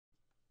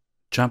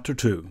Chapter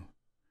 2.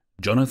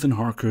 Jonathan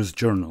Harker's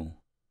Journal.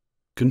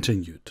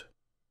 Continued.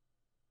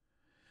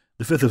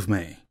 The 5th of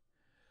May.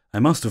 I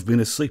must have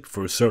been asleep,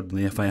 for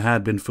certainly if I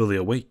had been fully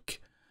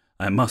awake,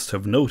 I must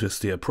have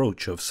noticed the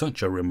approach of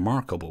such a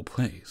remarkable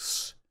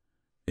place.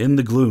 In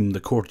the gloom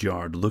the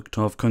courtyard looked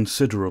of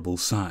considerable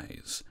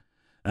size,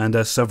 and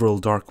as several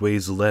dark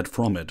ways led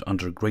from it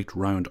under great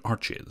round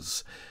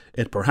arches,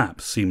 it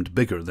perhaps seemed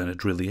bigger than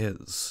it really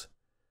is.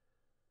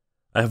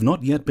 I have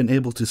not yet been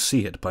able to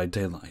see it by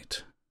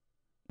daylight.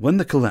 When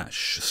the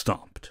caleche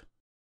stopped,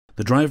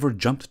 the driver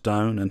jumped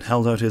down and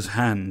held out his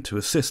hand to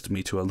assist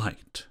me to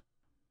alight.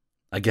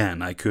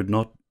 Again I could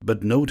not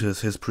but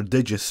notice his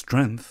prodigious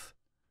strength.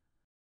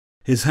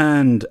 His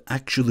hand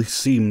actually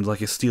seemed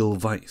like a steel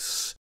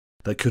vice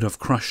that could have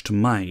crushed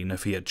mine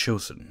if he had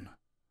chosen.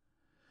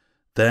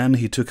 Then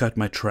he took out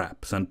my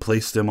traps and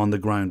placed them on the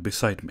ground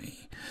beside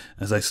me,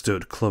 as I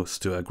stood close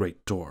to a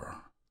great door,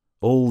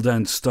 old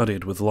and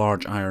studded with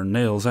large iron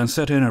nails, and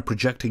set in a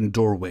projecting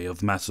doorway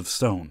of massive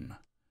stone.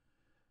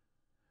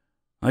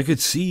 I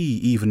could see,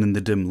 even in the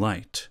dim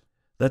light,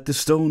 that the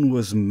stone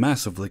was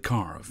massively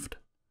carved,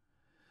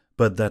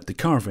 but that the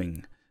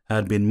carving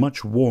had been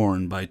much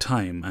worn by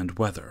time and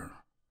weather.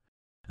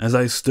 As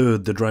I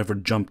stood, the driver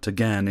jumped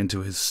again into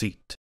his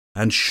seat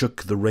and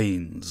shook the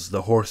reins.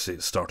 The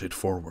horses started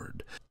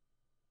forward,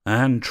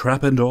 and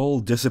trap and all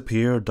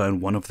disappeared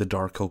down one of the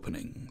dark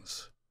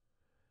openings.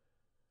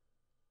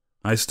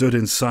 I stood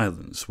in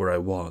silence where I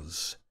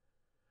was,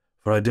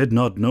 for I did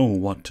not know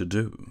what to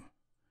do.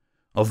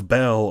 Of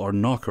bell or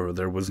knocker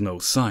there was no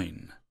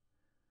sign.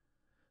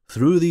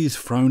 Through these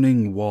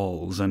frowning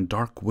walls and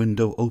dark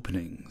window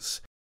openings,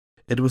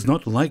 it was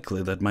not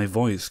likely that my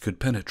voice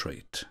could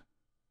penetrate.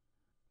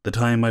 The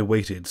time I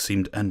waited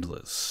seemed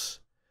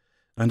endless,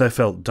 and I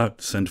felt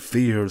doubts and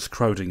fears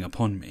crowding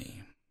upon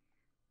me.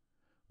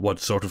 What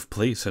sort of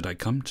place had I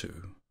come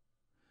to?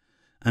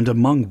 And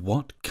among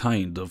what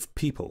kind of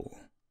people?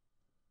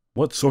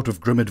 What sort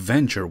of grim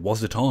adventure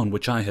was it on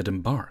which I had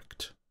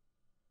embarked?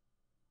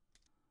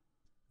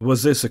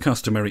 Was this a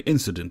customary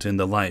incident in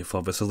the life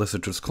of a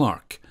solicitor's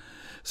clerk,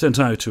 sent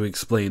out to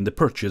explain the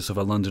purchase of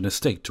a London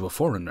estate to a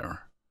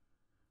foreigner?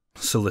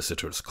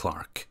 Solicitor's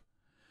clerk.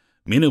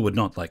 Mina would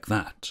not like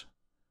that.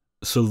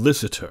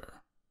 Solicitor.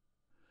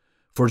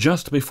 For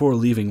just before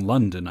leaving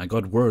London I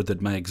got word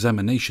that my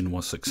examination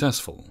was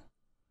successful,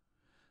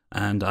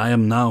 and I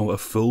am now a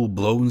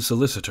full-blown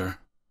solicitor.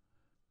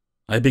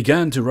 I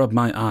began to rub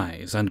my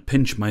eyes and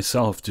pinch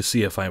myself to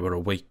see if I were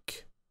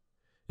awake.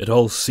 It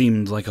all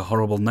seemed like a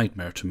horrible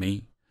nightmare to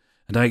me,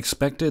 and I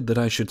expected that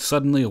I should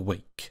suddenly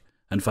awake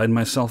and find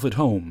myself at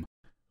home,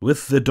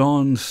 with the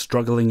dawn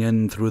struggling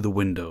in through the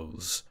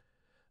windows,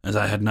 as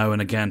I had now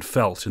and again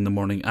felt in the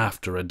morning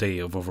after a day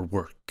of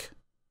overwork.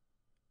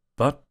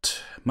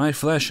 But my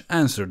flesh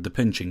answered the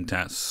pinching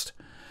test,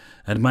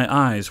 and my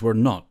eyes were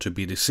not to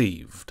be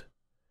deceived.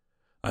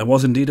 I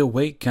was indeed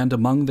awake and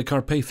among the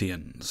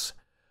Carpathians.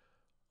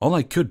 All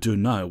I could do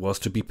now was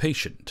to be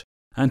patient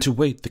and to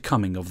wait the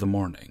coming of the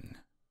morning.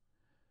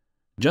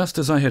 Just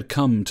as I had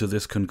come to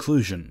this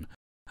conclusion,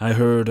 I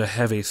heard a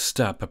heavy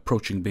step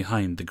approaching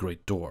behind the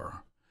great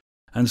door,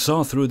 and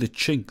saw through the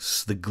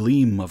chinks the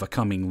gleam of a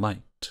coming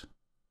light.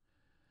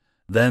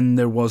 Then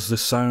there was the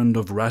sound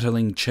of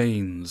rattling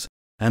chains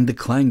and the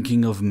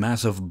clanking of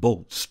massive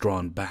bolts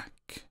drawn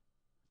back.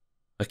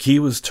 A key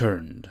was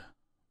turned,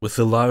 with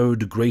the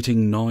loud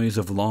grating noise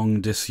of long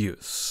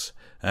disuse,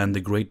 and the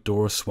great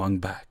door swung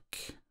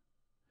back.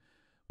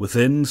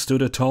 Within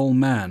stood a tall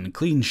man,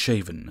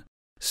 clean-shaven,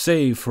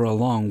 save for a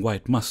long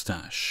white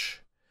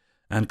moustache,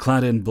 and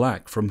clad in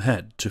black from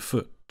head to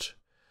foot,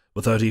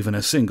 without even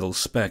a single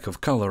speck of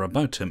colour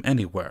about him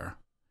anywhere.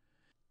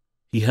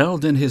 He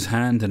held in his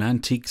hand an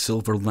antique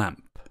silver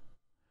lamp,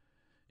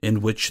 in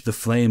which the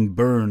flame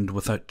burned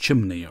without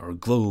chimney or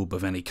globe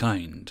of any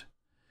kind,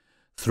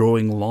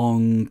 throwing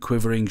long,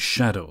 quivering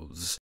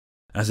shadows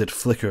as it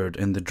flickered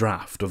in the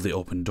draught of the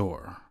open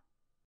door.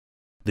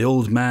 The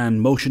old man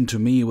motioned to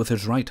me with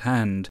his right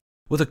hand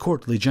with a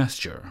courtly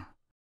gesture,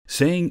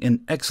 saying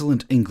in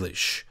excellent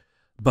English,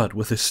 but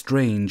with a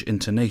strange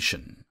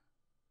intonation,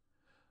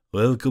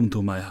 "Welcome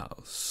to my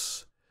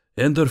house.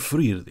 Enter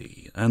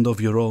freely and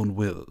of your own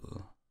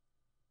will."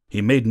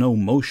 He made no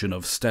motion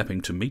of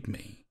stepping to meet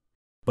me,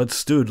 but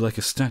stood like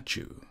a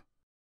statue,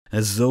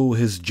 as though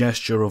his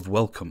gesture of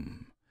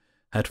welcome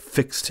had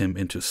fixed him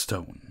into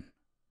stone.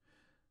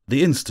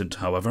 The instant,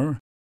 however,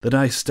 that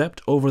I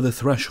stepped over the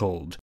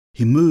threshold,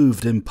 he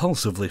moved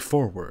impulsively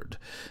forward,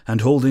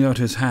 and holding out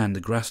his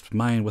hand grasped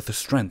mine with a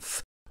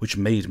strength which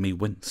made me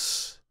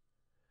wince,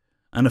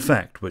 an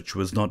effect which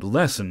was not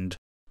lessened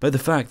by the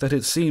fact that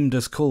it seemed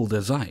as cold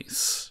as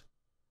ice,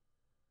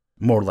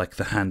 more like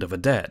the hand of a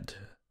dead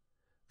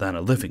than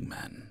a living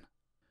man.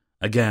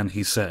 Again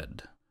he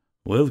said,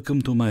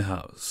 "Welcome to my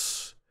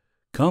house.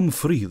 Come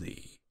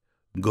freely,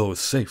 go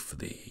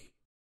safely,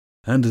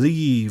 and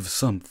leave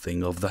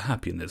something of the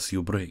happiness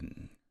you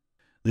bring."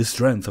 The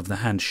strength of the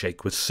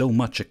handshake was so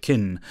much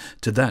akin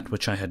to that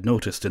which I had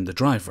noticed in the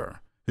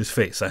driver, whose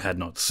face I had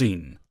not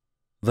seen,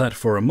 that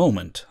for a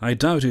moment I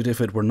doubted if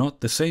it were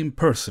not the same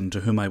person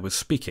to whom I was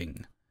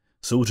speaking,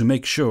 so to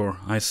make sure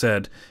I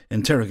said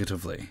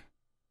interrogatively,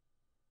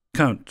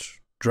 "Count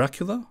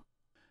Dracula?"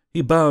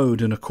 He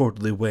bowed in a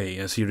courtly way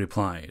as he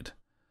replied,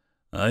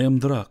 "I am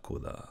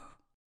Dracula.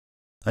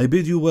 I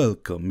bid you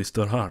welcome,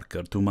 Mr.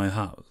 Harker, to my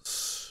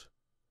house.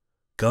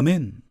 Come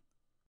in.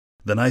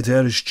 The night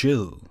air is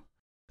chill,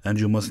 and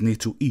you must need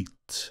to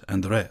eat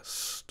and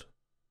rest."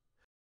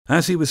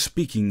 As he was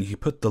speaking, he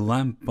put the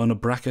lamp on a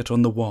bracket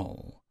on the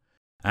wall,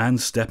 and,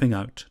 stepping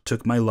out,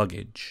 took my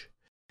luggage.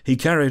 He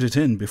carried it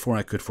in before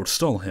I could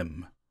forestall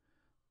him.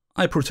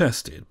 I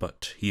protested,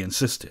 but he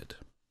insisted.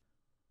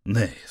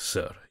 "Nay,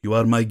 sir, you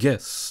are my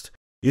guest.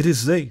 It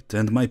is late,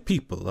 and my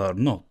people are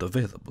not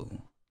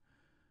available.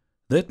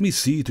 Let me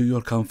see to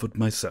your comfort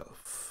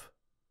myself."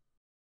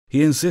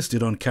 He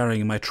insisted on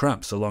carrying my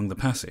traps along the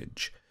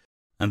passage,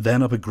 and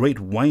then up a great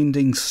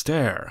winding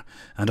stair,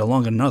 and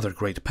along another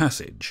great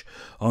passage,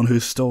 on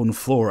whose stone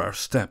floor our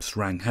steps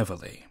rang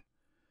heavily.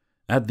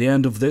 At the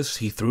end of this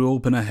he threw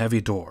open a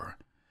heavy door,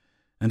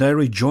 and I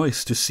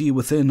rejoiced to see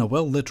within a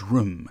well-lit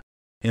room,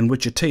 in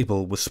which a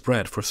table was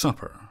spread for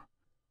supper,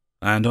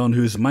 and on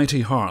whose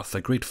mighty hearth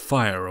a great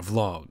fire of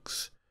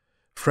logs,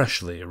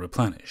 freshly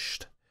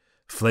replenished,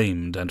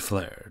 flamed and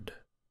flared.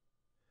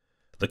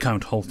 The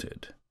Count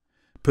halted,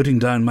 putting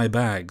down my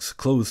bags,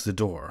 closed the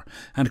door,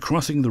 and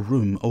crossing the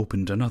room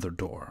opened another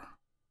door,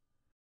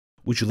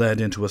 which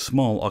led into a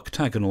small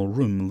octagonal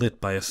room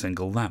lit by a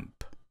single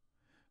lamp,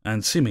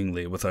 and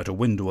seemingly without a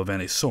window of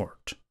any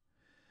sort.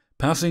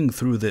 Passing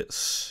through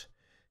this,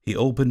 he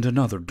opened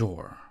another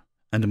door,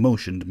 and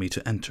motioned me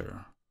to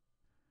enter.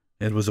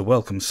 It was a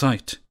welcome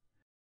sight,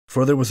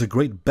 for there was a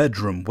great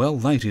bedroom well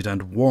lighted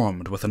and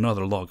warmed with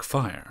another log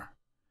fire,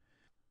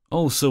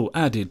 also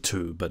added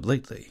to but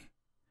lately,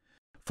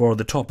 for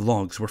the top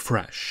logs were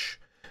fresh,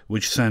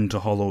 which sent a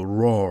hollow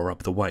roar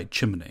up the wide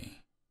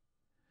chimney.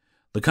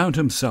 The Count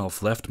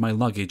himself left my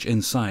luggage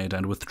inside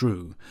and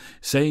withdrew,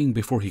 saying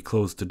before he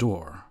closed the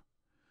door,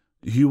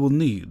 "You will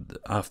need,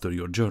 after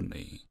your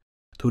journey,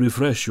 to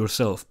refresh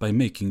yourself by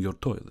making your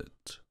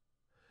toilet.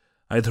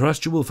 I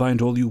trust you will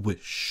find all you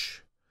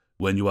wish.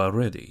 When you are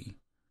ready,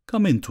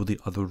 come into the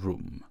other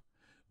room,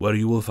 where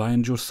you will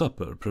find your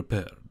supper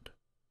prepared."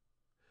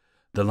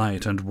 The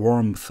light and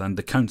warmth and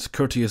the Count's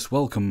courteous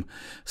welcome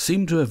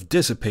seemed to have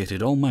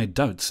dissipated all my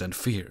doubts and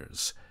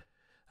fears.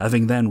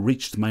 Having then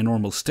reached my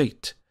normal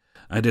state,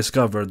 I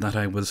discovered that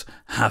I was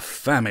half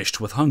famished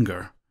with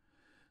hunger.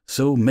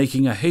 So,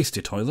 making a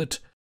hasty toilet,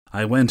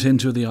 I went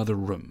into the other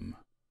room.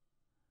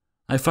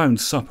 I found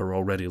supper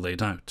already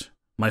laid out.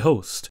 My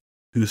host,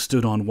 who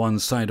stood on one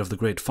side of the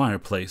great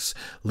fireplace,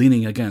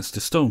 leaning against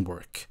the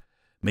stonework,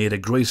 made a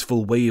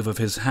graceful wave of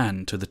his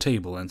hand to the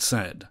table and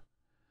said,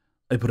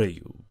 "I pray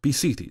you, be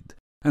seated,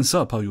 and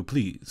sup how you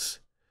please.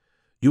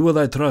 You will,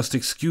 I trust,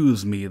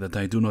 excuse me that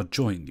I do not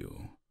join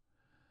you.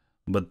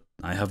 But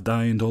I have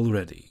dined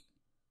already,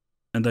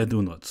 and I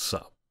do not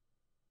sup."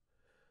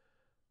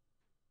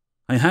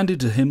 I handed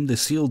to him the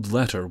sealed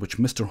letter which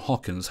Mr.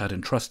 Hawkins had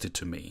entrusted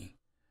to me.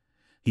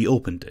 He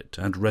opened it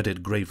and read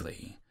it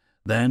gravely.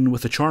 Then,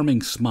 with a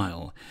charming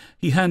smile,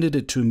 he handed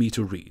it to me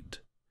to read.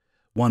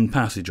 One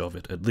passage of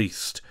it, at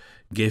least,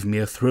 gave me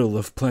a thrill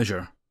of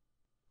pleasure.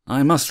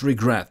 "I must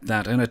regret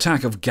that an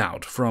attack of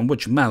gout, from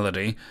which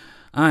malady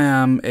I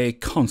am a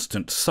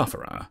constant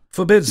sufferer,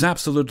 forbids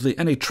absolutely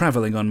any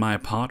travelling on my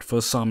part for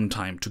some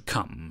time to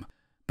come.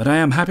 But I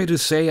am happy to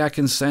say I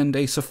can send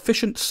a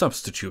sufficient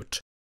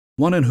substitute,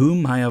 one in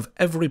whom I have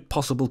every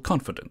possible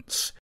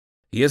confidence.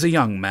 He is a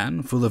young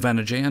man, full of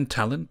energy and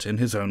talent in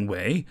his own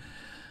way,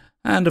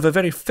 and of a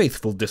very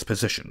faithful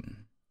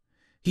disposition.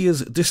 He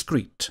is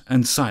discreet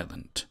and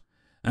silent,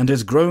 and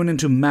has grown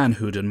into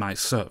manhood in my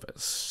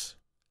service.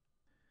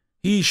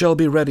 He shall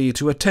be ready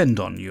to attend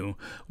on you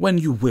when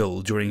you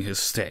will during his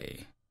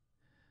stay,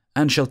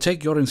 and shall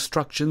take your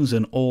instructions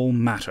in all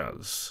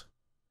matters."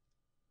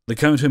 The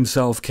Count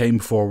himself came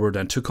forward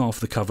and took off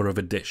the cover of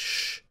a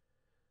dish,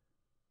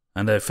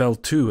 and I fell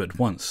to at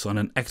once on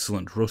an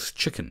excellent roast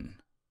chicken.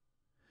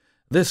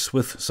 This,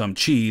 with some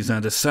cheese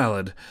and a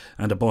salad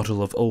and a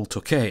bottle of Old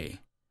Tokay,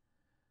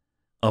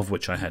 of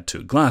which I had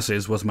 2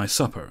 glasses, was my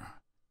supper.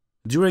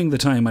 During the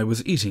time I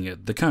was eating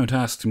it, the Count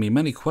asked me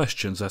many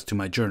questions as to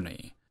my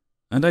journey,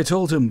 and I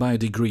told him by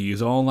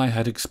degrees all I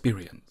had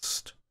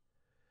experienced.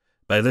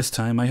 By this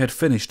time I had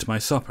finished my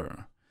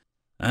supper,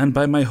 and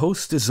by my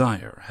host's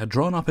desire had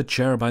drawn up a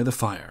chair by the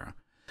fire,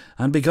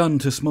 and begun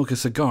to smoke a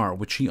cigar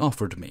which he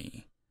offered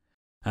me,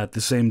 at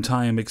the same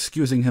time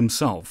excusing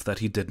himself that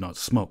he did not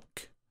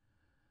smoke.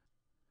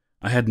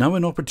 I had now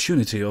an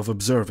opportunity of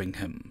observing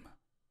him,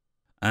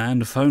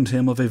 and found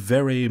him of a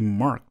very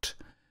marked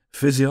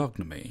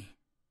physiognomy.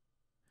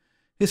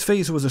 His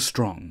face was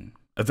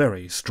a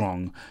very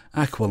strong,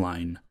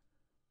 aquiline,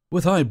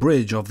 with high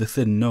bridge of the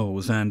thin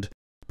nose and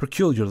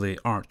peculiarly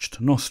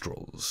arched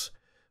nostrils,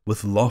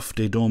 with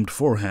lofty domed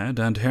forehead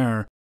and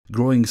hair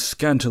growing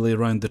scantily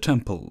round the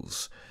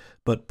temples,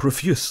 but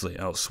profusely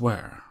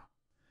elsewhere.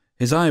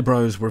 His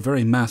eyebrows were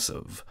very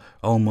massive,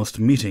 almost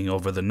meeting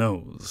over the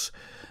nose,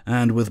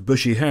 and with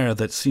bushy hair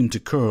that seemed to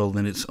curl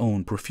in its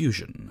own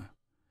profusion.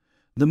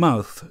 The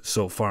mouth,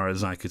 so far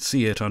as I could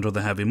see it under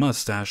the heavy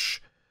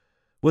mustache,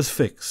 was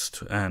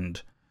fixed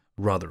and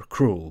rather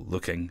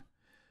cruel-looking,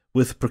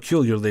 with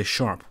peculiarly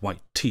sharp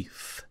white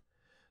teeth.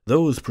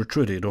 Those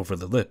protruded over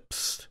the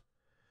lips,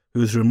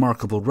 whose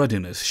remarkable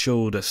ruddiness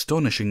showed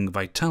astonishing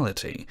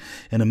vitality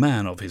in a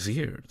man of his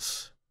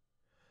years.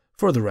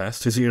 For the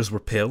rest, his ears were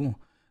pale,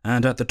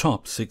 and at the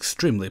tops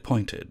extremely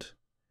pointed.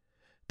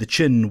 The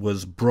chin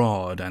was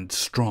broad and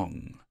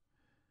strong,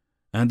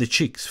 and the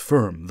cheeks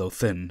firm though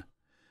thin.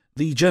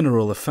 The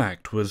general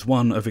effect was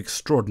one of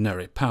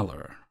extraordinary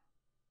pallor.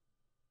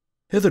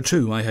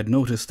 Hitherto I had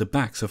noticed the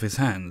backs of his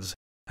hands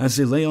as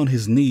they lay on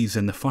his knees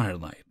in the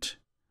firelight,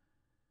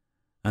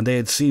 and they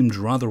had seemed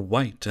rather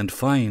white and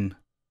fine.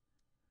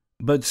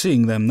 But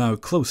seeing them now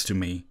close to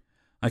me,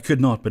 I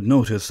could not but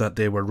notice that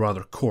they were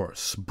rather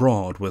coarse,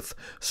 broad, with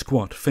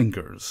squat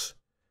fingers.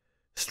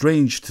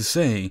 Strange to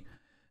say,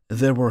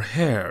 there were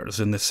hairs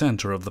in the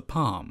centre of the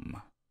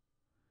palm.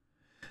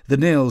 The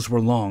nails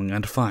were long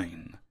and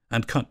fine,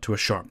 and cut to a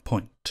sharp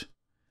point.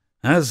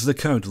 As the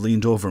Count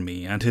leaned over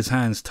me and his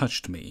hands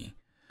touched me,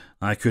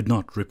 I could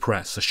not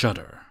repress a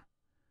shudder.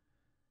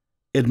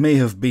 It may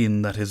have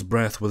been that his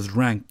breath was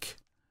rank,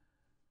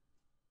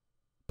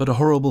 but a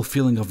horrible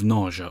feeling of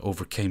nausea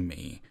overcame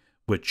me,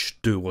 which,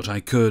 do what I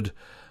could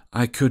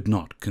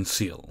not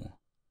conceal.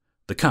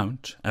 The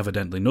Count,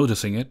 evidently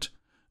noticing it,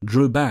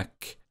 drew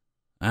back,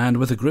 and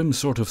with a grim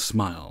sort of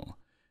smile,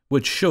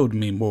 which showed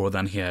me more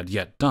than he had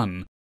yet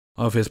done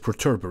of his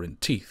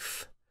protuberant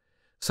teeth,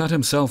 sat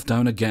himself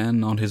down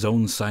again on his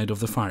own side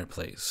of the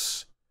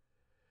fireplace.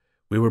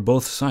 We were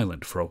both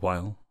silent for a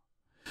while,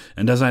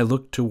 and as I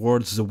looked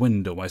towards the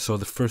window I saw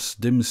the first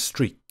dim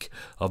streak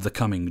of the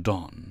coming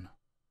dawn.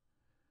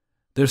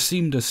 There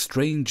seemed a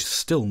strange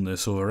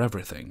stillness over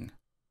everything,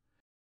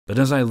 but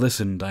as I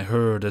listened I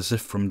heard, as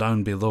if from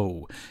down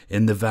below,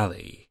 in the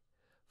valley,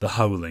 the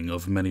howling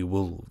of many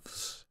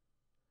wolves.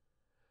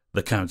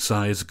 The Count's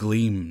eyes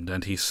gleamed,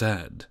 and he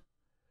said,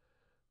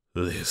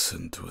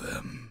 "Listen to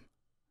them.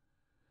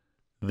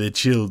 The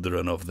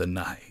children of the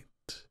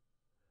night.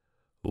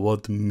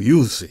 What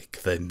music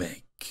they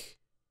make."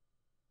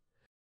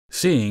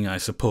 Seeing, I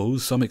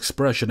suppose, some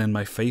expression in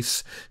my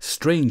face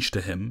strange to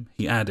him,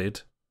 he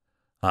added,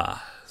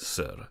 "Ah,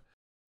 sir,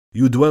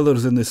 you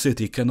dwellers in the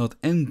city cannot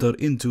enter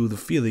into the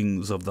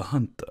feelings of the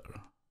hunter."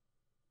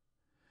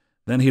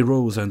 Then he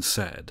rose and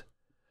said,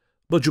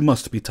 "But you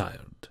must be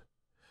tired.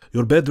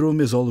 Your bedroom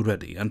is all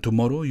ready, and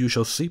tomorrow you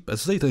shall sleep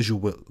as late as you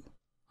will.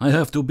 I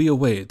have to be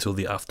away till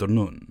the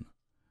afternoon.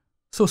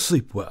 So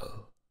sleep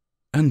well,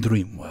 and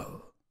dream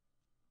well."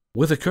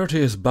 With a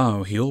courteous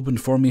bow he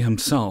opened for me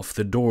himself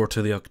the door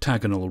to the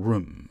octagonal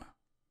room,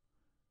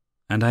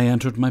 and I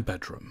entered my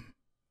bedroom.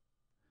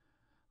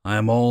 I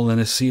am all in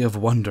a sea of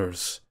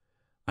wonders.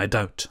 I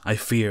doubt, I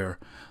fear,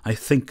 I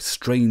think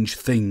strange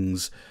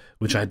things,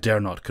 which I dare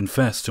not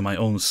confess to my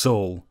own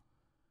soul.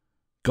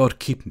 God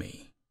keep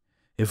me,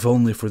 if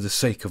only for the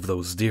sake of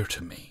those dear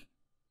to me.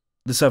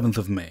 The 7th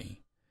of May.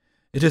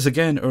 It is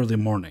again early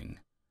morning,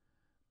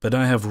 but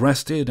I have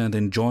rested and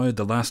enjoyed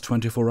the last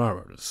 24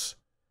 hours.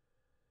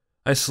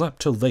 I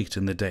slept till late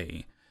in the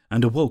day,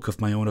 and awoke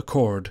of my own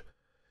accord.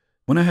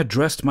 When I had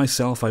dressed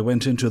myself, I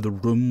went into the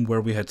room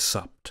where we had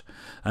supped,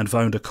 and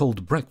found a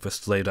cold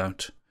breakfast laid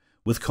out,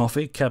 with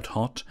coffee kept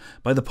hot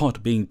by the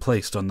pot being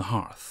placed on the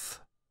hearth.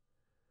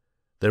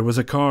 There was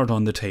a card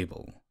on the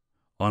table,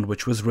 on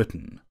which was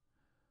written,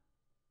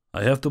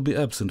 "I have to be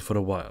absent for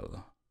a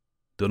while.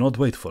 Do not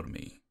wait for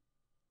me.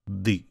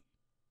 D."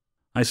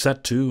 I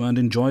sat to and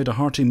enjoyed a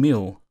hearty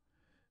meal.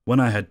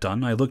 When I had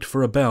done, I looked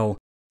for a bell,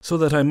 so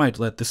that I might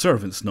let the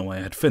servants know I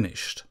had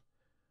finished,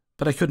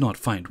 but I could not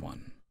find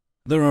one.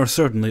 There are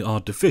certainly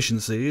odd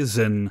deficiencies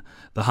in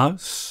the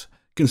house,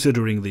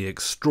 considering the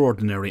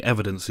extraordinary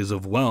evidences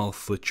of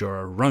wealth which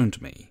are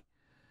around me.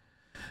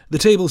 The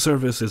table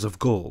service is of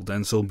gold,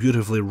 and so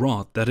beautifully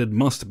wrought that it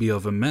must be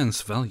of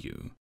immense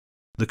value.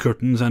 The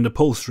curtains and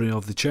upholstery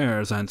of the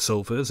chairs and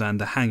sofas and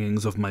the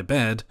hangings of my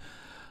bed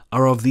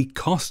are of the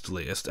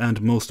costliest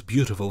and most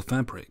beautiful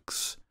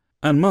fabrics,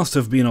 and must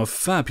have been of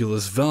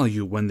fabulous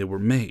value when they were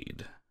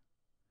made,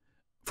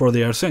 for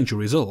they are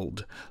centuries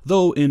old,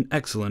 though in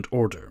excellent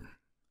order.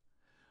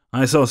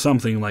 I saw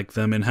something like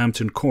them in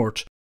Hampton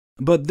Court,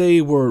 but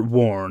they were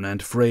worn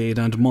and frayed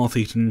and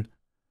moth-eaten.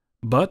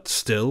 But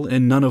still,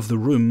 in none of the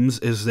rooms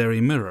is there a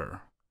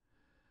mirror.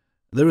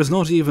 There is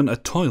not even a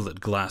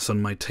toilet glass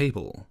on my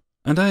table,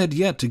 and I had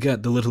yet to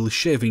get the little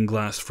shaving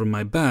glass from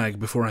my bag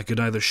before I could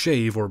either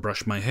shave or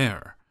brush my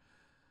hair.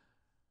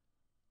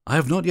 I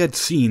have not yet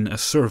seen a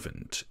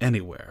servant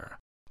anywhere,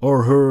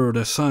 or heard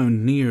a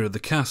sound near the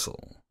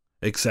castle,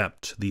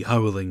 except the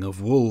howling of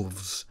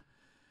wolves.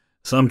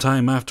 Some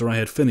time after I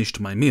had finished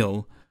my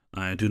meal,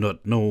 I do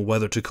not know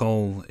whether to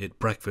call it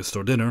breakfast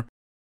or dinner,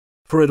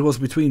 for it was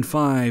between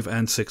 5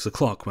 and 6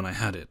 o'clock when I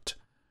had it.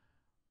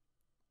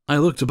 I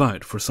looked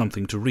about for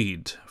something to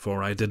read,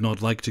 for I did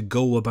not like to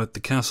go about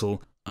the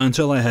castle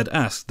until I had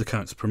asked the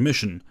Count's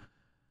permission.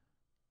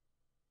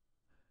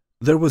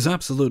 There was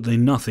absolutely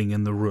nothing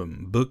in the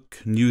room, book,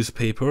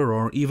 newspaper,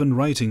 or even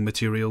writing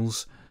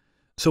materials,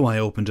 so I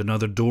opened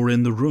another door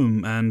in the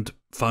room and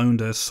found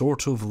a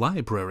sort of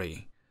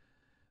library.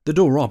 The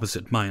door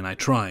opposite mine I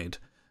tried,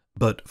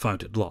 but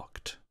found it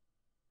locked.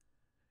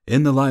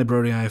 In the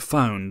library I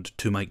found,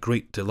 to my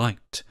great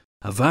delight,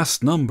 a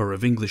vast number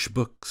of English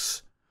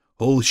books,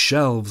 whole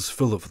shelves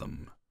full of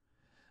them,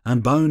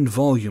 and bound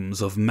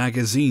volumes of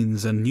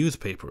magazines and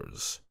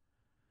newspapers.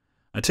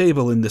 A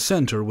table in the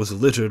centre was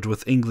littered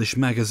with English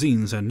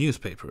magazines and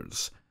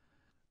newspapers,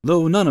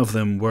 though none of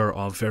them were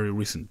of very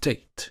recent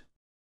date.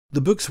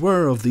 The books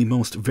were of the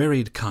most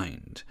varied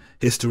kind: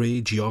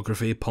 history,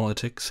 geography,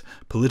 politics,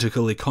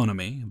 political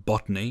economy,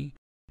 botany,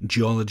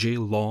 geology,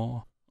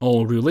 law,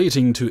 all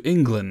relating to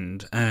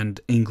England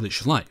and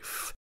English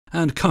life,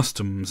 and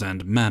customs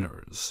and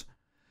manners.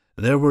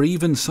 There were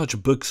even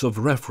such books of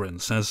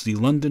reference as the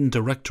London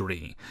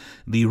Directory,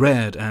 the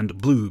Red and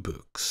Blue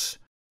books,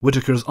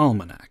 Whitaker's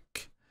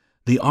Almanac,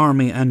 the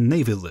Army and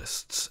Navy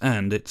lists,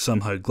 and it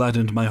somehow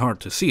gladdened my heart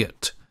to see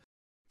it,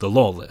 the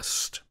Law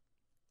List.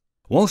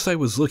 Whilst I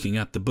was looking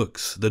at the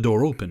books, the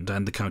door opened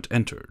and the Count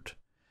entered.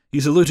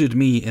 He saluted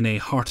me in a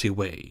hearty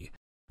way,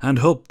 and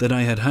hoped that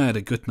I had had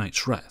a good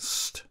night's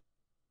rest.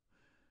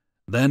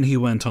 Then he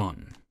went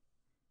on.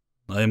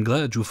 "I am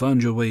glad you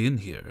found your way in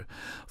here,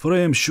 for I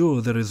am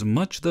sure there is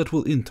much that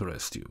will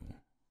interest you.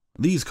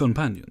 These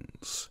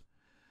companions,"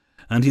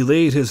 and he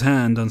laid his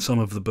hand on some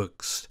of the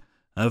books,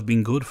 "have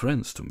been good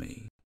friends to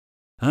me,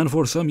 and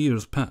for some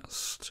years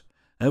past,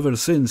 ever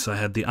since I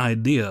had the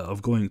idea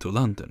of going to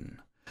London,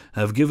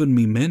 have given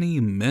me many,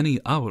 many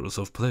hours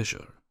of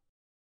pleasure.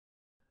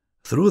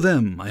 Through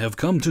them I have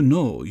come to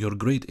know your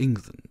great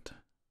England,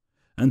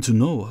 and to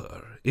know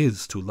her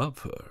is to love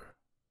her.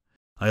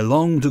 I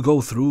long to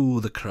go through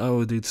the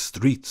crowded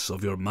streets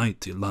of your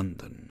mighty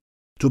London,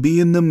 to be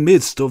in the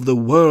midst of the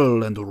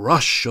whirl and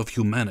rush of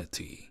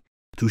humanity,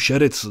 to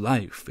share its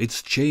life,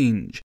 its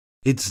change,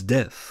 its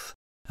death,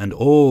 and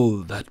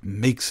all that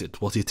makes it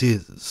what it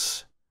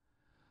is.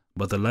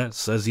 But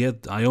alas, as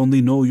yet I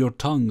only know your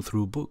tongue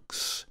through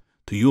books.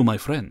 To you, my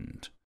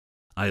friend,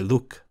 I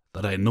look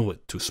that I know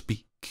it to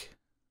speak."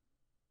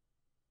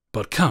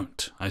 "But,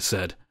 Count," I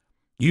said,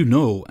 "you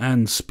know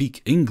and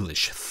speak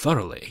English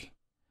thoroughly."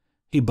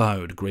 He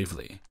bowed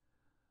gravely.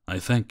 "I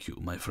thank you,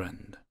 my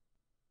friend,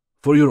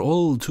 for your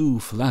all too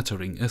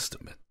flattering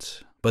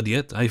estimate, but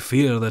yet I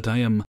fear that I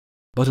am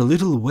but a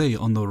little way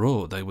on the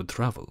road I would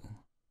travel.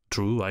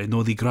 True, I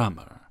know the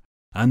grammar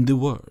and the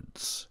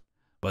words,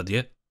 but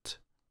yet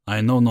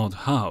I know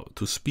not how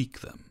to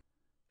speak them."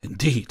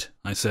 "Indeed,"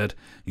 I said,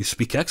 "you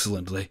speak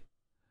excellently."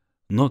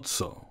 "Not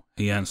so,"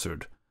 he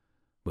answered.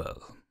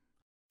 "Well,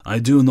 I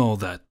do know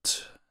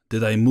that,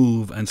 did I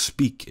move and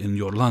speak in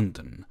your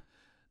London,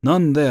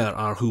 none there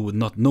are who would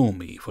not know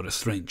me for a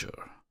stranger.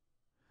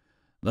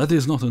 That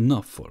is not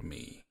enough for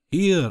me.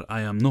 Here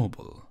I am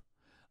noble.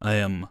 I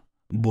am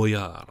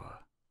boyar.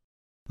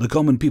 The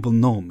common people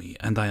know me,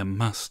 and I am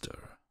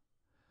master.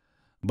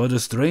 But a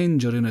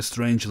stranger in a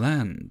strange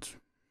land,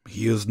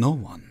 he is no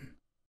one.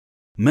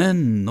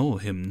 Men know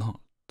him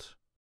not,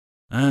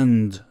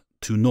 and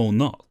to know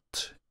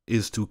not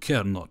is to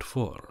care not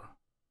for.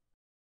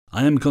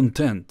 I am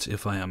content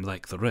if I am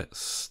like the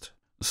rest,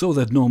 so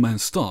that no man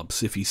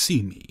stops if he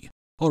see me,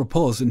 or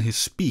pause in his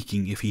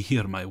speaking if he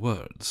hear my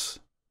words.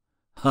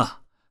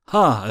 Ha,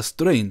 ha, a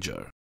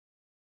stranger!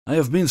 I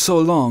have been so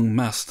long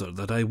master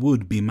that I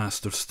would be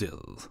master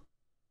still,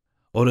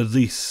 or at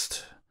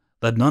least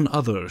that none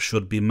other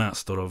should be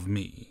master of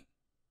me.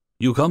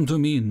 You come to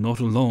me not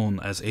alone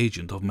as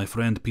agent of my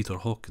friend Peter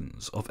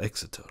Hawkins of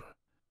Exeter,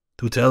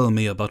 to tell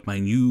me about my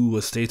new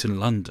estate in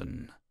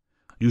London.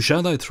 You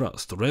shall, I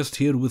trust, rest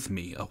here with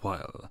me a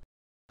while,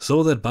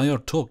 so that by our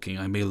talking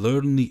I may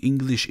learn the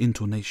English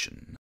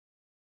intonation.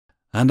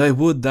 And I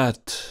would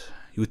that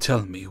you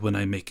tell me when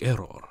I make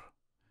error,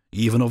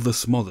 even of the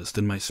smallest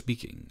in my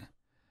speaking.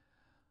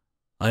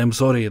 I am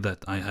sorry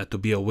that I had to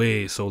be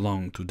away so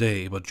long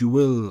today, but you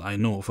will, I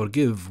know,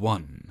 forgive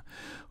one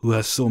who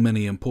has so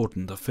many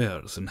important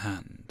affairs in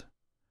hand.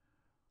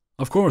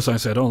 Of course I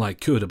said all I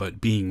could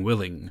about being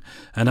willing,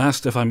 and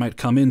asked if I might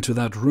come into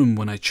that room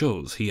when I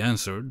chose. He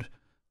answered,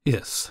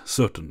 "Yes,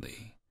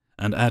 certainly,"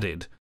 and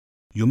added,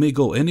 "You may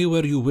go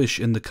anywhere you wish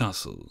in the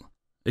castle,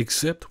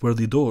 except where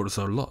the doors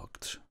are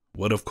locked,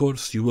 where of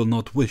course you will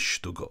not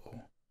wish to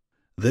go.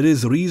 There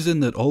is reason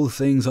that all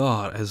things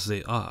are as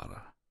they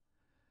are.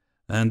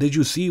 And did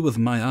you see with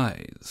my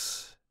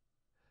eyes,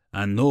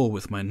 and know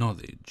with my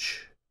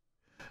knowledge,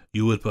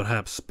 you would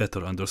perhaps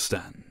better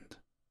understand."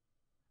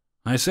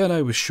 I said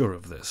I was sure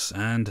of this,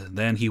 and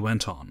then he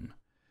went on.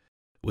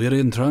 "We're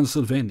in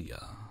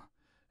Transylvania,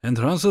 and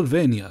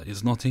Transylvania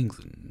is not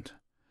England.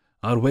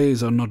 Our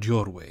ways are not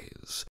your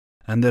ways,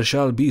 and there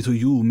shall be to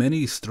you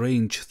many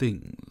strange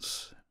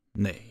things.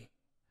 Nay,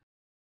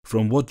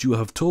 from what you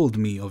have told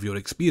me of your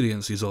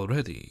experiences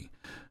already,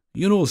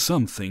 you know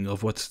something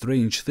of what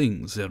strange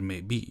things there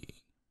may be."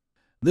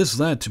 This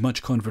led to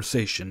much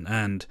conversation,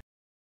 and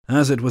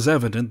As it was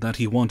evident that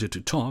he wanted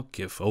to talk,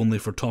 if only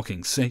for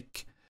talking's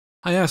sake,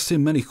 I asked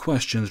him many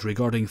questions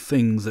regarding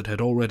things that had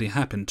already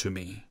happened to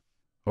me,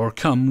 or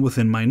come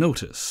within my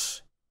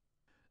notice.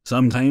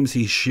 Sometimes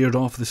he sheered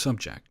off the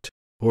subject,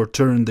 or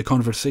turned the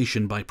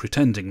conversation by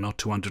pretending not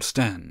to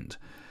understand,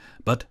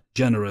 but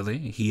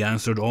generally he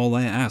answered all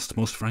I asked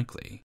most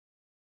frankly.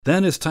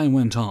 Then as time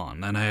went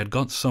on, and I had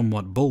got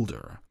somewhat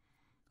bolder,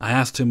 I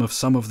asked him of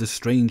some of the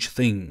strange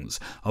things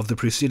of the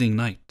preceding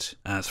night,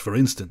 as, for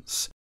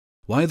instance,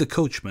 why the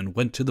coachman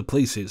went to the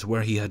places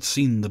where he had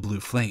seen the blue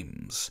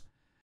flames.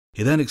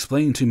 He then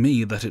explained to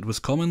me that it was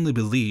commonly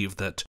believed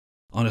that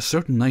on a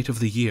certain night of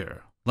the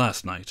year,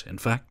 last night, in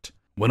fact,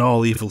 when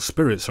all evil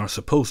spirits are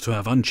supposed to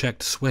have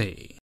unchecked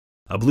sway,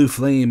 a blue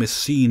flame is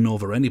seen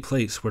over any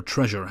place where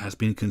treasure has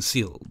been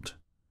concealed.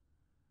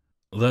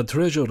 "That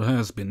treasure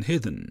has been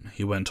hidden,"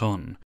 he went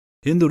on,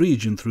 "in the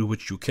region through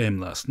which you came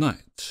last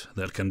night,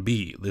 there can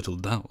be little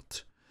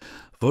doubt,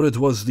 for it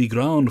was the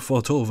ground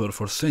fought over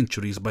for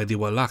centuries by the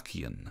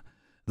Wallachian,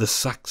 the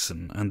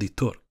Saxon, and the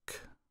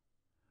Turk.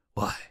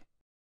 Why,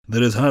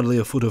 there is hardly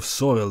a foot of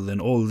soil in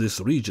all this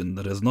region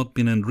that has not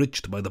been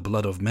enriched by the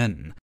blood of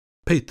men,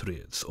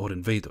 patriots or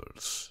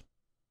invaders.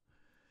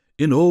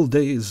 In old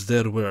days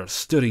there were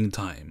stirring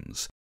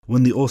times,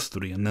 when the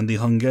Austrian and the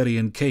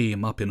Hungarian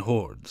came up in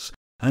hordes,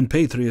 and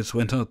patriots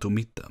went out to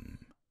meet them,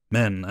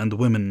 men and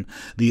women,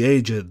 the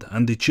aged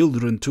and the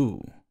children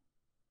too,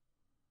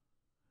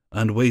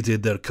 and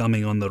waited their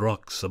coming on the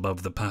rocks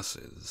above the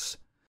passes,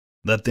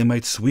 that they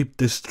might sweep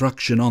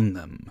destruction on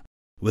them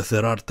with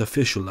their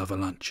artificial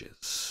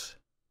avalanches.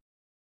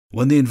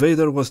 When the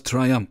invader was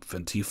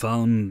triumphant, he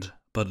found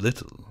but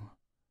little,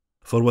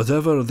 for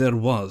whatever there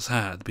was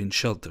had been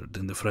sheltered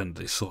in the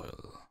friendly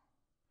soil."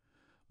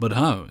 "But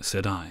how,"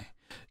 said I,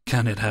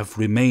 "can it have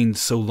remained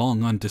so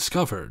long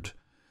undiscovered,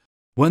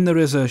 when there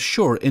is a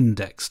sure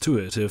index to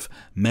it if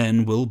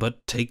men will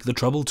but take the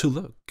trouble to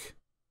look?"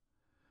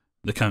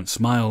 The Count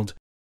smiled,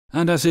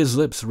 and as his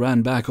lips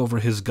ran back over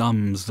his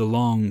gums, the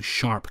long,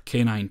 sharp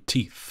canine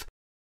teeth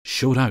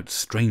showed out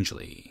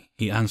strangely.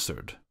 He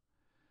answered,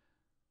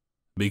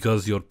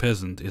 "Because your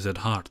peasant is at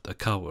heart a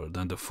coward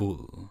and a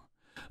fool.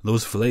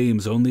 Those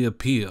flames only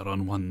appear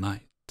on one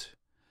night,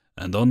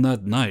 and on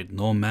that night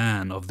no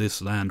man of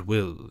this land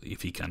will,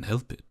 if he can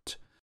help it,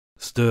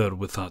 stir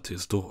without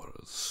his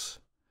doors.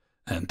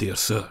 And, dear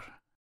sir,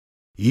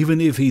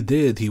 even if he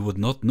did, he would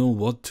not know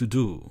what to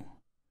do.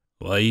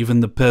 Why, even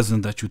the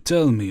peasant that you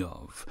tell me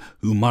of,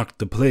 who marked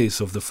the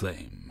place of the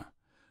flame,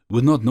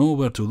 would not know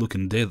where to look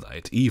in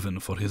daylight, even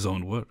for his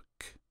own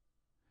work.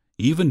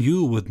 Even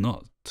you would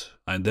not,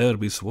 I dare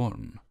be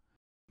sworn,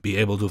 be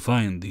able to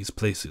find these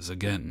places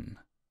again."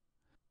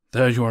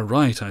 "There you are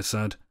right," I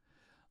said.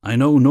 "I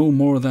know no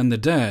more than the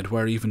dead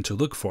where even to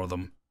look for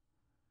them."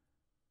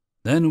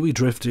 Then we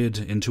drifted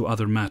into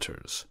other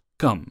matters.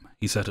 "Come,"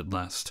 he said at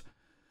last,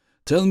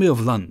 "tell me of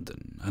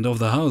London, and of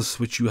the house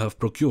which you have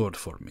procured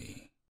for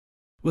me."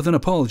 With an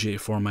apology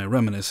for my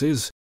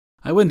reminiscences,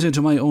 I went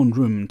into my own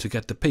room to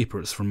get the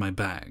papers from my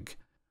bag.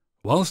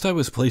 Whilst I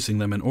was placing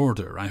them in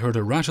order, I heard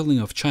a rattling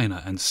of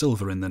china and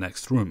silver in the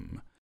next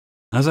room.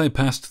 As I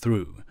passed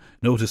through,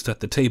 noticed that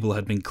the table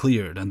had been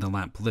cleared and the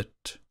lamp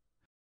lit,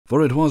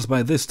 for it was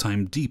by this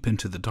time deep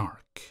into the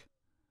dark.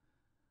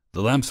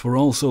 The lamps were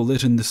also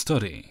lit in the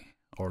study,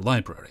 or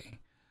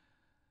library,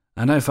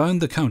 and I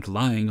found the Count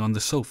lying on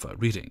the sofa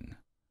reading,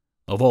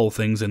 of all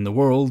things in the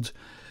world,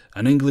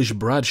 an English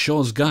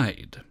Bradshaw's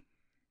Guide.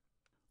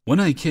 When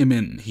I came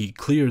in, he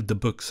cleared the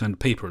books and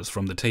papers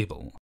from the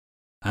table,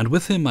 and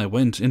with him I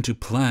went into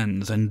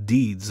plans and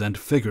deeds and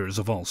figures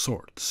of all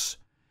sorts.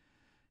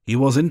 He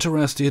was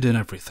interested in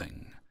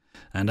everything,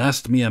 and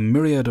asked me a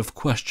myriad of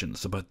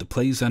questions about the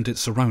place and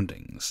its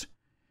surroundings.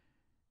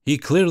 He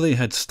clearly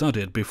had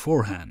studied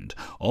beforehand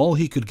all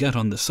he could get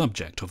on the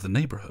subject of the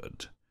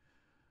neighbourhood,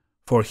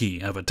 for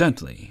he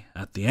evidently,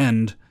 at the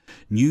end,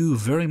 knew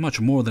very much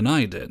more than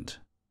I did.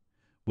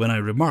 When I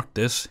remarked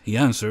this, he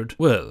answered,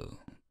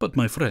 "Well, but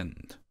my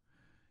friend,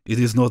 it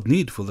is not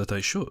needful that I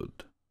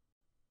should.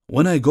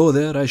 When I go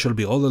there I shall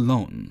be all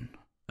alone,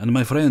 and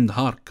my friend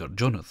Harker,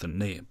 Jonathan,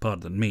 nay,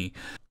 pardon me,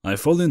 I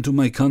fall into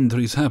my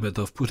country's habit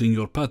of putting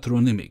your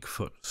patronymic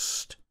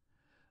first.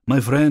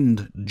 My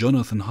friend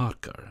Jonathan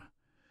Harker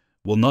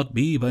will not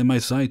be by my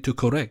side to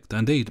correct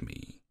and aid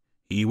me.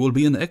 He will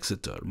be in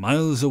Exeter,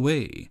 miles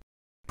away,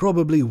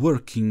 probably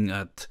working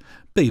at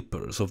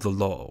papers of the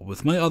law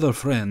with my other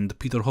friend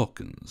Peter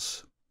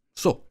Hawkins.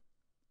 So,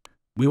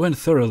 we went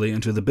thoroughly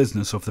into the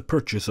business of the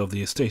purchase of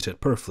the estate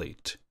at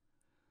Purfleet.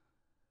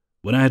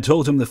 When I had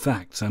told him the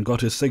facts and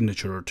got his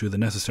signature to the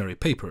necessary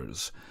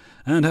papers,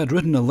 and had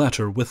written a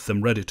letter with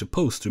them ready to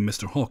post to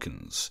Mr.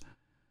 Hawkins,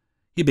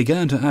 he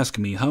began to ask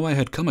me how I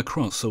had come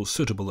across so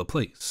suitable a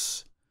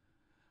place.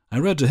 I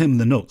read to him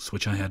the notes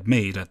which I had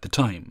made at the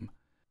time,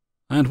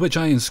 and which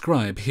I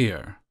inscribe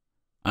here.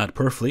 At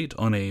Purfleet,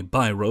 on a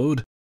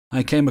by-road,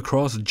 I came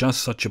across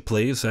just such a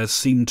place as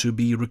seemed to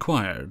be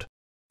required,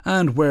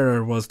 and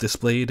where was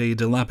displayed a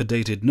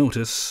dilapidated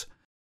notice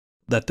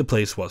that the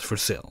place was for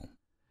sale.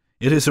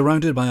 It is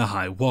surrounded by a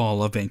high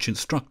wall of ancient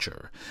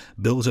structure,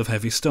 built of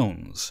heavy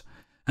stones,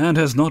 and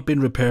has not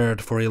been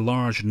repaired for a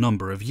large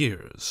number of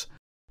years.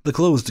 The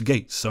closed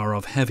gates are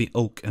of heavy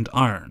oak and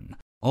iron,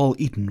 all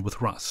eaten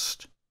with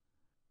rust.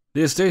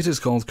 The estate is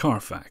called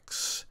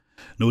Carfax,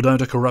 no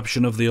doubt a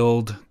corruption of the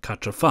old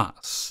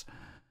Catrafas,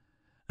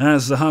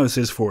 as the house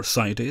is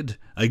four-sided,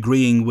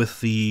 agreeing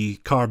with the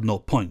cardinal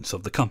points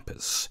of the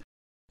compass.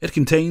 It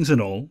contains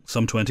in all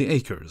some 20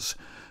 acres,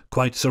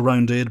 quite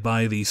surrounded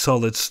by the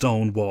solid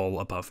stone wall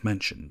above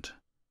mentioned.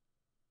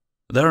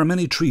 There are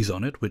many trees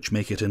on it which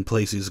make it in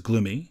places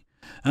gloomy,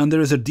 and there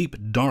is a deep,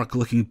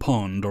 dark-looking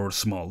pond or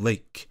small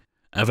lake,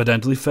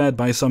 evidently fed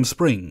by some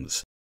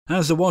springs,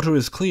 as the water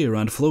is clear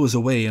and flows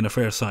away in a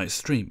fair-sized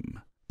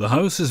stream. The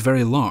house is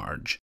very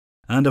large,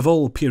 and of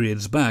all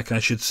periods back I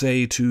should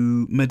say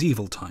to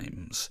medieval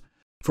times,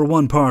 for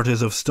one part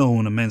is of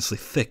stone immensely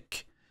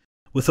thick,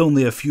 with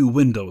only a few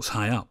windows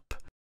high up,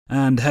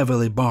 and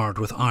heavily barred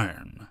with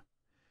iron.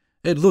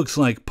 It looks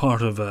like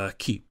part of a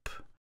keep,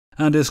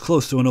 and is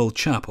close to an old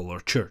chapel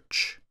or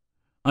church.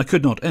 I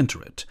could not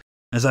enter it,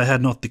 as I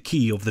had not the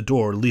key of the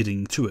door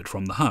leading to it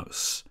from the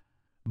house,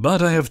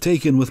 but I have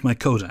taken with my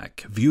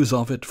kodak views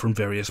of it from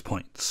various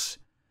points.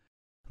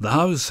 The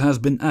house has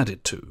been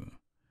added to,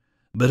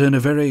 but in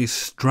a very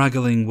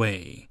straggling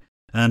way,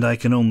 and I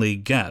can only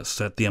guess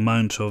at the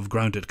amount of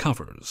ground it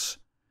covers,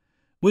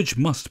 which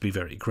must be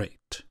very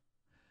great.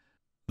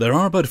 There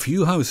are but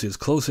few houses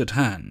close at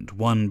hand,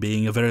 one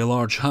being a very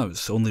large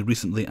house only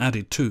recently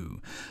added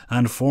to,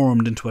 and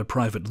formed into a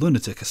private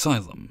lunatic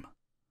asylum.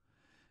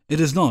 It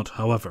is not,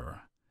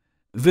 however,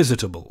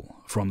 visitable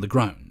from the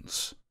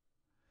grounds.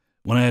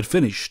 When I had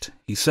finished,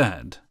 he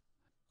said,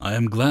 "I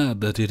am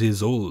glad that it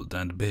is old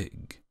and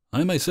big.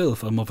 I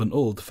myself am of an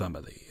old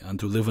family, and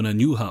to live in a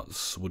new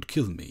house would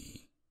kill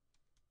me.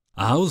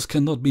 A house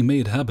cannot be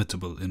made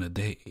habitable in a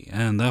day,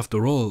 and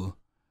after all,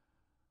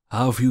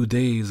 how few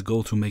days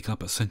go to make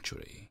up a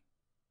century.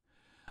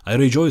 I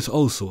rejoice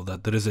also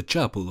that there is a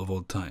chapel of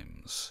old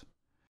times.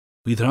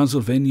 We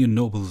Transylvanian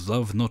nobles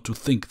love not to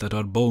think that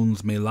our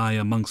bones may lie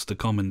amongst the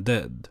common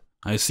dead.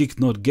 I seek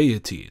not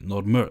gaiety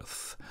nor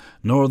mirth,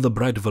 nor the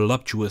bright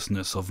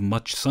voluptuousness of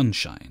much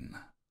sunshine,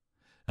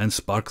 and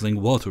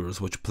sparkling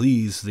waters which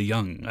please the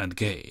young and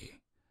gay.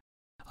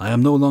 I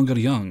am no longer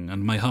young,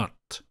 and my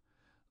heart,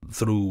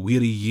 through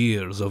weary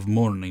years of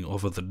mourning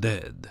over the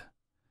dead,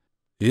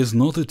 is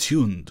not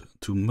attuned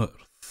to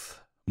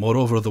mirth.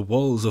 Moreover, the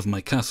walls of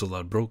my castle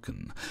are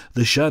broken,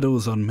 the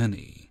shadows are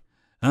many,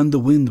 and the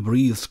wind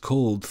breathes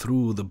cold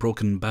through the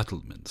broken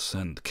battlements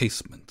and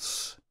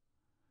casements.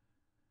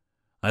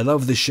 I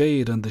love the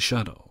shade and the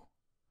shadow,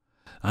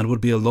 and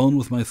would be alone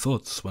with my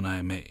thoughts when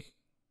I may."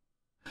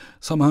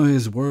 Somehow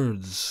his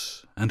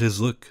words and his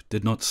look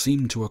did not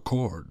seem to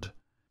accord,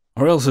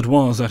 or else it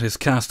was that his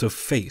cast of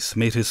face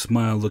made his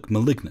smile look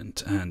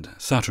malignant and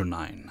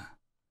saturnine.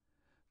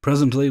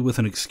 Presently, with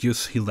an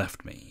excuse, he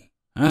left me,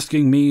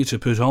 asking me to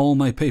put all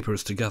my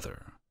papers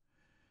together.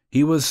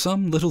 He was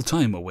some little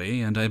time away,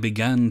 and I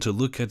began to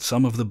look at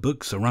some of the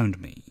books around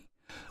me.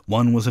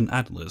 One was an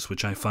atlas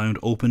which I found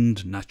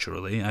opened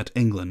naturally at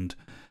England,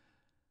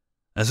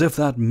 as if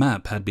that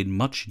map had been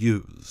much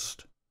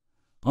used.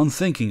 On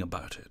thinking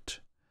about it,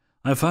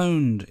 I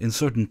found in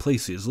certain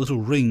places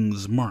little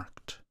rings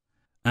marked,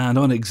 and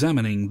on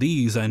examining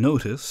these I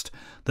noticed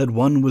that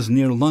one was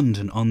near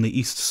London on the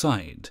east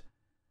side,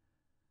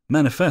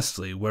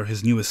 manifestly where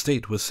his new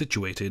estate was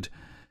situated.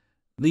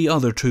 The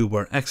other two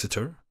were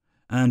Exeter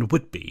and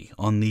Whitby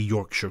on the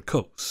Yorkshire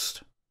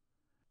coast.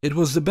 It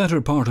was the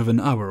better part of an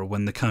hour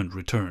when the Count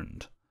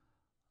returned.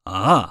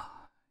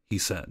 "Ah," he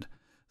said,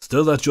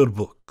 "still at your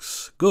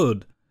books.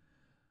 Good.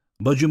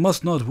 But you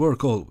must not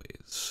work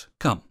always.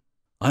 Come,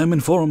 I am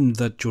informed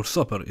that your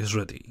supper is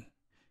ready."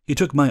 He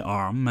took my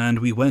arm, and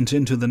we went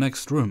into the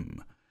next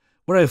room,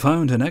 where I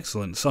found an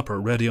excellent supper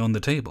ready on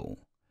the table.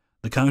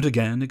 The Count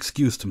again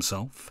excused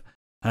himself,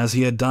 as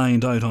he had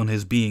dined out on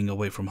his being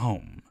away from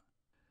home.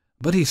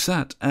 But he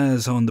sat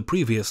as on the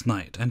previous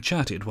night, and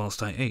chatted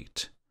whilst I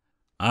ate.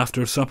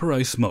 After supper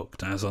I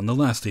smoked, as on the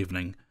last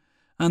evening,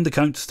 and the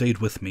Count stayed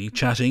with me,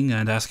 chatting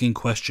and asking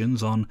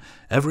questions on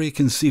every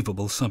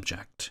conceivable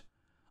subject.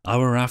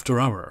 Hour after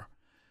hour.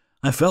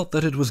 I felt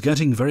that it was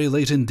getting very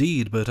late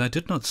indeed, but I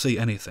did not say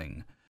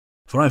anything,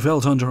 for I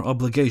felt under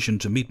obligation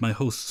to meet my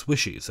host's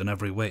wishes in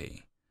every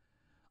way.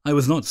 I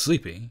was not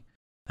sleepy,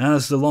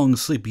 as the long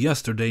sleep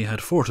yesterday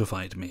had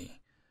fortified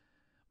me,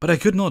 but I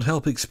could not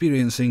help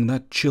experiencing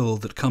that chill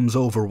that comes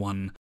over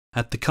one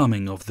at the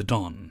coming of the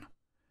dawn,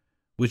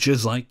 which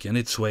is like, in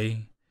its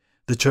way,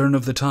 the turn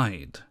of the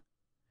tide.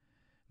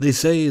 They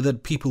say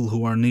that people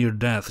who are near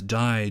death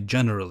die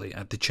generally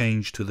at the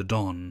change to the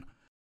dawn,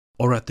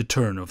 or at the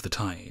turn of the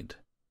tide.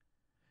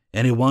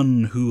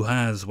 Anyone who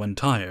has, when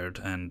tired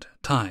and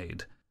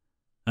tied,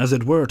 as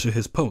it were to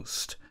his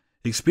post,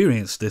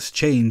 experienced this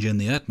change in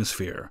the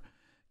atmosphere,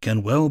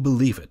 can well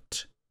believe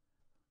it.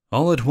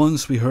 All at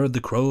once we heard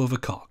the crow of a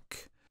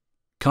cock,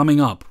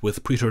 coming up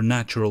with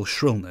preternatural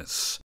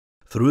shrillness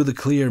through the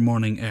clear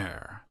morning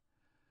air.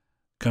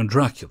 Count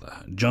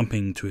Dracula,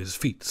 jumping to his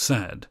feet,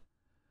 said,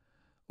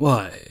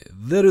 "Why,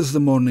 there is the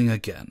morning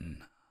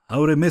again.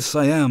 How remiss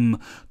I am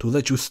to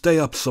let you stay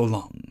up so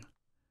long.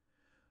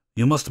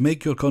 You must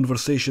make your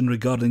conversation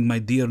regarding my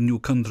dear new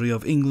country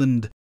of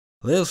England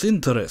less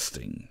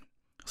interesting,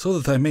 so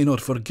that I may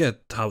not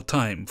forget how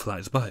time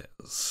flies by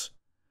us."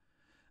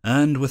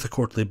 And with a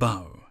courtly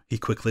bow, he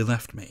quickly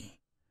left me.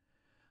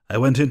 I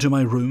went into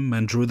my room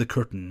and drew the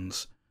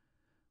curtains,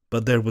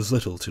 but there was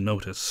little to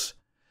notice.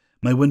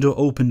 My window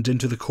opened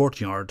into the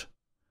courtyard.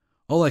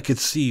 All I could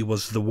see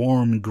was the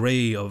warm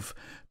grey of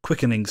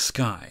quickening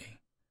sky,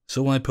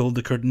 so I pulled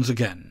the curtains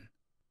again,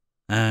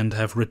 and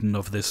have written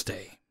of this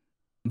day.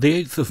 The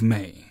 8th of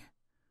May.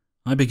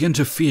 I begin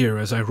to fear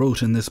as I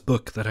wrote in this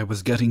book that I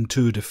was getting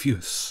too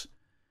diffuse.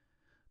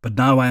 But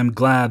now I am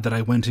glad that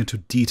I went into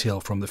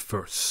detail from the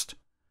first.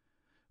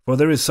 For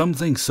there is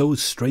something so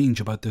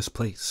strange about this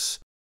place,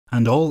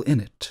 and all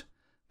in it,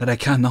 that I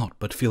cannot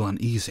but feel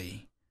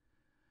uneasy.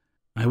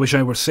 I wish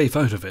I were safe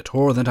out of it,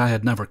 or that I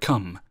had never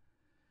come.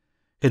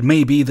 It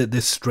may be that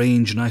this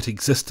strange night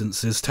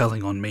existence is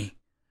telling on me,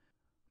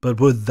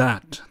 but would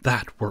that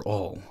were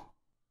all.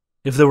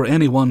 If there were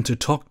anyone to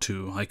talk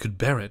to, I could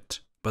bear it,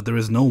 but there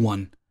is no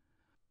one.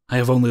 I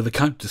have only the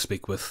Count to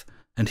speak with,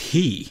 and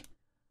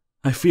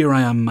I fear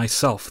I am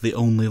myself the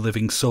only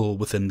living soul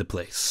within the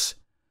place.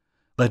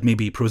 Let me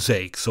be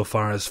prosaic so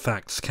far as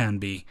facts can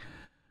be.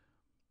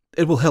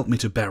 It will help me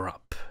to bear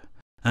up,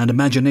 and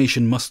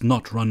imagination must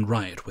not run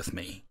riot with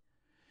me.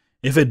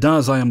 If it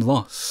does, I am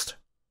lost.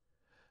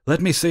 Let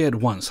me say at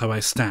once how I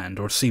stand,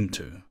 or seem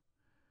to.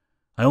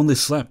 I only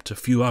slept a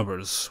few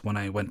hours when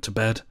I went to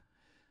bed,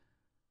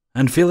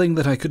 and feeling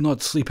that I could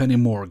not sleep any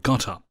more,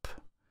 got up.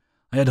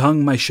 I had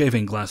hung my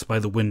shaving glass by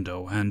the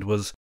window, and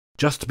was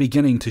just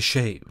beginning to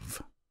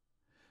shave.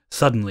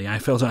 Suddenly I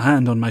felt a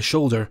hand on my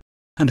shoulder,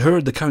 and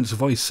heard the Count's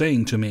voice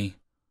saying to me,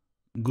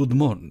 "Good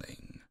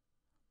morning."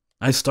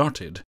 I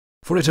started,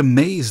 for it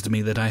amazed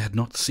me that I had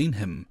not seen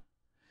him,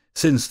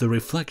 since the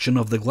reflection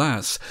of the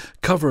glass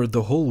covered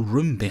the whole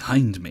room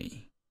behind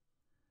me.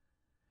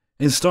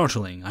 In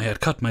startling, I had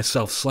cut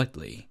myself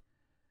slightly,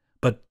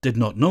 but did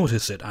not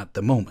notice it at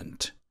the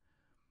moment.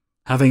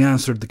 Having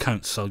answered the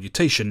Count's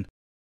salutation,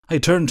 I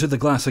turned to the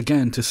glass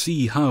again to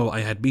see how I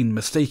had been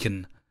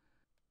mistaken.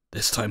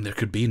 This time there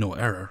could be no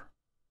error,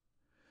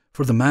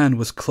 for the man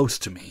was close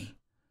to me,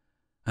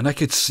 and I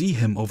could see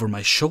him over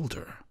my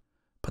shoulder,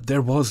 but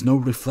there was no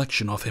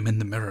reflection of him in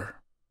the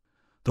mirror.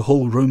 The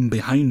whole room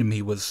behind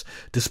me was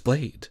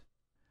displayed,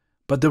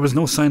 but there was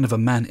no sign of a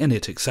man in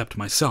it except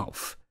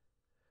myself.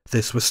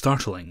 This was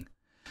startling,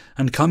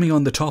 and coming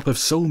on the top of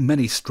so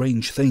many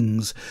strange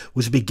things,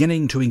 was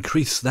beginning to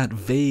increase that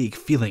vague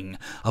feeling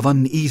of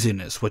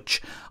uneasiness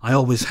which I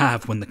always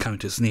have when the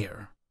Count is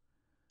near.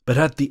 But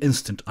at the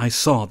instant I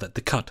saw that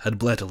the cut had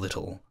bled a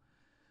little,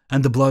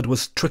 and the blood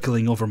was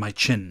trickling over my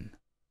chin.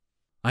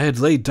 I had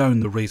laid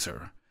down the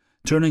razor,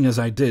 turning as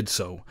I did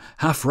so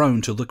half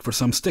round to look for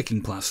some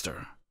sticking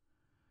plaster.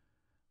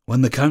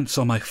 When the Count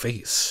saw my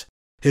face,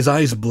 his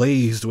eyes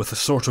blazed with a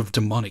sort of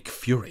demonic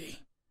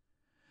fury,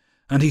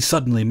 and he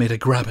suddenly made a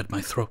grab at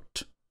my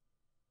throat.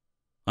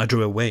 I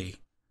drew away,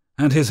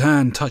 and his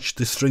hand touched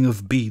the string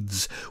of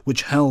beads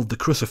which held the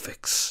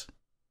crucifix.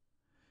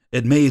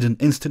 It made an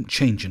instant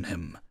change in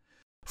him,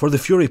 for the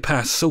fury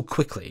passed so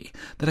quickly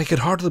that I could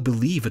hardly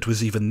believe it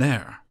was even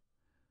there.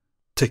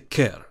 "Take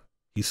care,"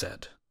 he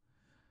said.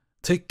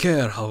 "Take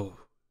care how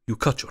you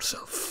cut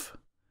yourself.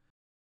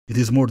 It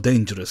is more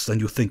dangerous than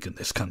you think in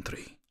this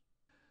country."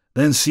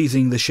 Then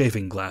seizing the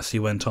shaving glass, he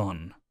went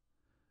on,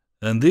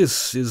 "And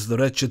this is the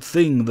wretched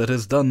thing that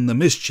has done the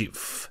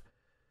mischief.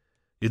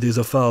 It is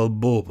a foul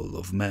bauble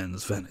of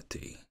man's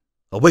vanity.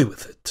 Away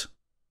with it."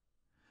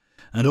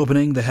 And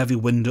opening the heavy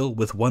window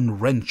with one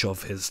wrench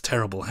of his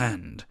terrible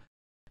hand,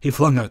 he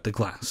flung out the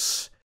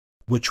glass,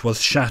 which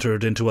was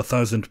shattered into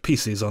 1,000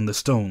 pieces on the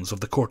stones of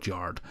the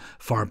courtyard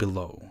far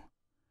below.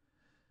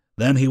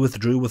 Then he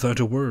withdrew without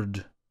a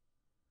word.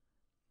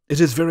 It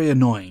is very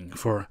annoying,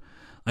 for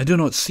I do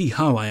not see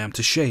how I am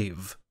to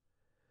shave,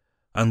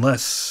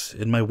 unless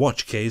in my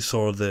watch case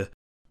or the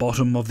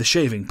bottom of the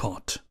shaving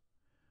pot,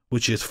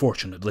 which is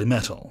fortunately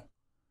metal.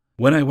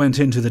 When I went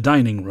into the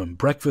dining room,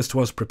 breakfast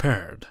was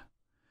prepared,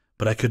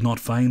 but I could not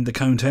find the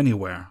Count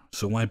anywhere,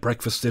 so I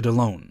breakfasted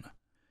alone.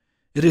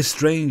 It is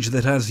strange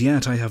that as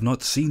yet I have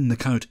not seen the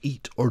Count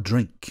eat or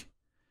drink.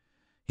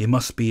 He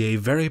must be a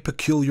very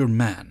peculiar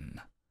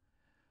man.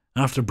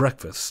 After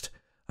breakfast,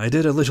 I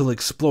did a little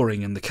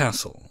exploring in the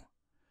castle.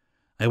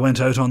 I went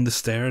out on the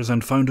stairs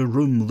and found a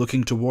room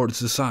looking towards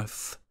the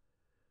south.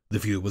 The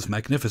view was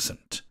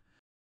magnificent,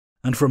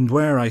 and from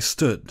where I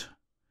stood,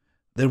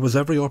 there was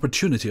every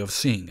opportunity of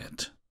seeing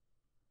it.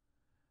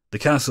 The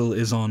castle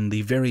is on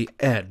the very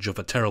edge of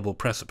a terrible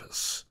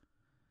precipice.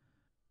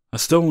 A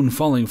stone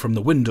falling from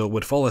the window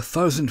would fall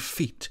 1,000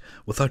 feet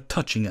without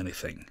touching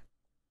anything.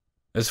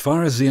 As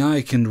far as the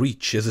eye can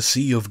reach is a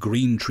sea of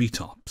green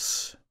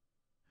treetops,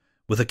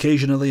 with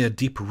occasionally a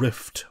deep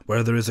rift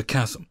where there is a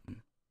chasm.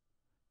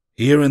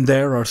 Here and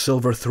there are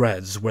silver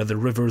threads where the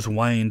rivers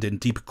wind in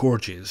deep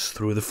gorges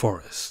through the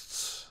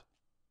forests.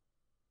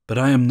 But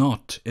I am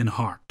not in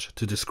heart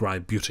to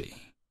describe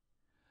beauty.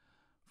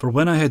 For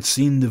when I had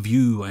seen the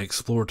view, I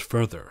explored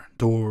further,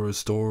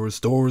 doors, doors,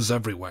 doors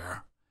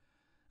everywhere,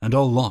 and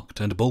all locked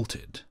and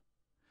bolted.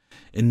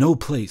 In no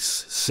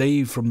place,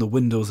 save from the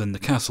windows in the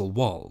castle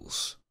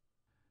walls,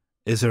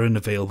 is there an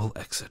available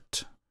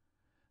exit.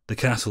 The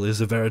castle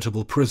is a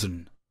veritable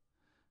prison,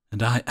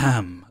 and I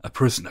am a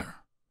prisoner.